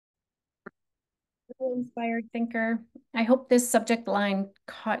Inspired thinker. I hope this subject line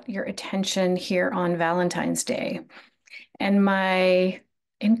caught your attention here on Valentine's Day. And my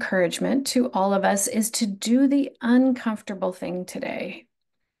encouragement to all of us is to do the uncomfortable thing today.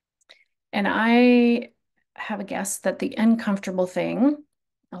 And I have a guess that the uncomfortable thing,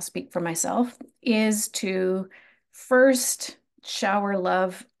 I'll speak for myself, is to first shower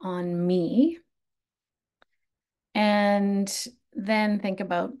love on me and then think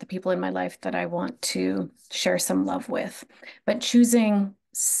about the people in my life that I want to share some love with. But choosing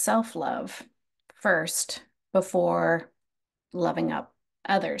self-love first before loving up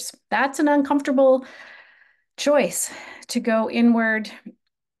others. That's an uncomfortable choice to go inward,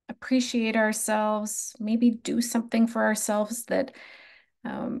 appreciate ourselves, maybe do something for ourselves that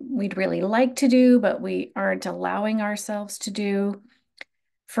we'd really like to do, but we aren't allowing ourselves to do.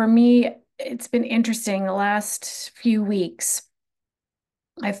 For me, it's been interesting the last few weeks.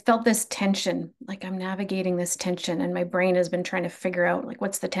 I've felt this tension, like I'm navigating this tension, and my brain has been trying to figure out like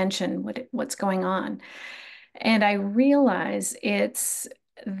what's the tension, what's going on. And I realize it's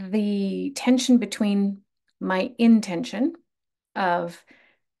the tension between my intention of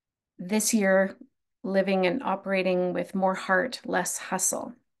this year living and operating with more heart, less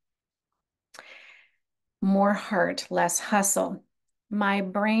hustle. More heart, less hustle. My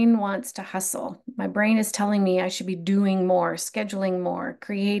brain wants to hustle. My brain is telling me I should be doing more, scheduling more,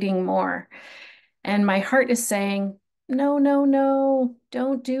 creating more. And my heart is saying, no, no, no,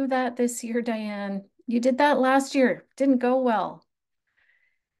 don't do that this year, Diane. You did that last year, didn't go well.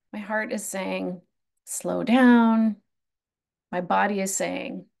 My heart is saying, slow down. My body is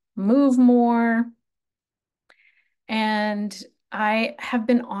saying, move more. And I have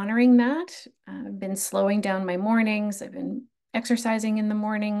been honoring that. I've been slowing down my mornings. I've been exercising in the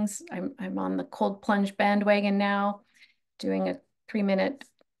mornings. I'm on the cold plunge bandwagon now, doing a 3-minute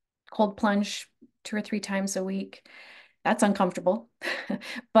cold plunge 2 or 3 times a week. That's uncomfortable,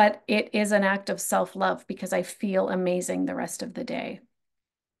 but it is an act of self-love because I feel amazing the rest of the day.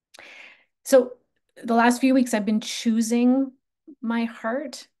 So the last few weeks, I've been choosing my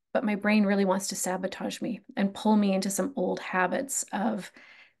heart, but my brain really wants to sabotage me and pull me into some old habits of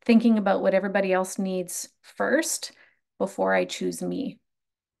thinking about what everybody else needs first before I choose me.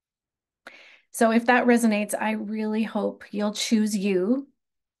 So if that resonates, I really hope you'll choose you.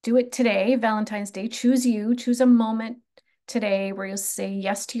 Do it today, Valentine's Day. Choose you. Choose a moment today where you'll say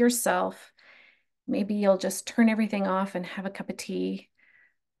yes to yourself. Maybe you'll just turn everything off and have a cup of tea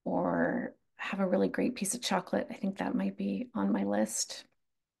or have a really great piece of chocolate. I think that might be on my list.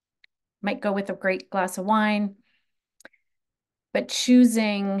 Might go with a great glass of wine, but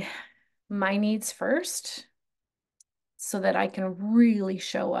choosing my needs first so that I can really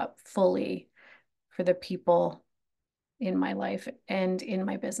show up fully for the people in my life and in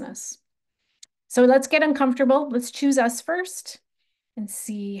my business. So let's get uncomfortable. Let's choose us first and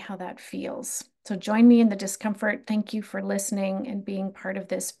see how that feels. So join me in the discomfort. Thank you for listening and being part of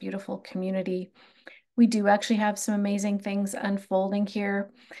this beautiful community. We do actually have some amazing things unfolding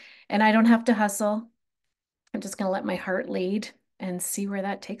here, and I don't have to hustle. I'm just going to let my heart lead and see where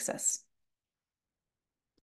that takes us.